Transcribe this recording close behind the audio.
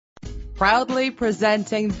Proudly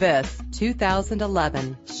presenting this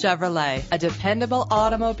 2011 Chevrolet. A dependable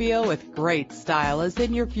automobile with great style is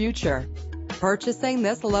in your future. Purchasing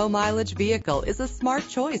this low-mileage vehicle is a smart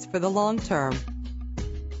choice for the long term.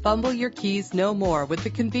 Fumble your keys no more with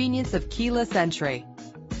the convenience of keyless entry.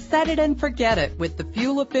 Set it and forget it with the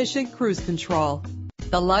fuel-efficient cruise control.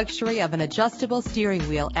 The luxury of an adjustable steering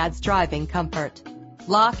wheel adds driving comfort.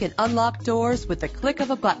 Lock and unlock doors with the click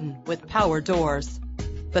of a button with power doors.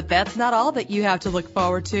 But that's not all that you have to look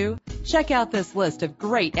forward to. Check out this list of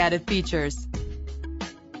great added features.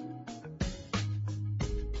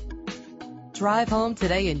 Drive home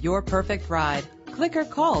today in your perfect ride. Click or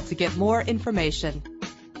call to get more information.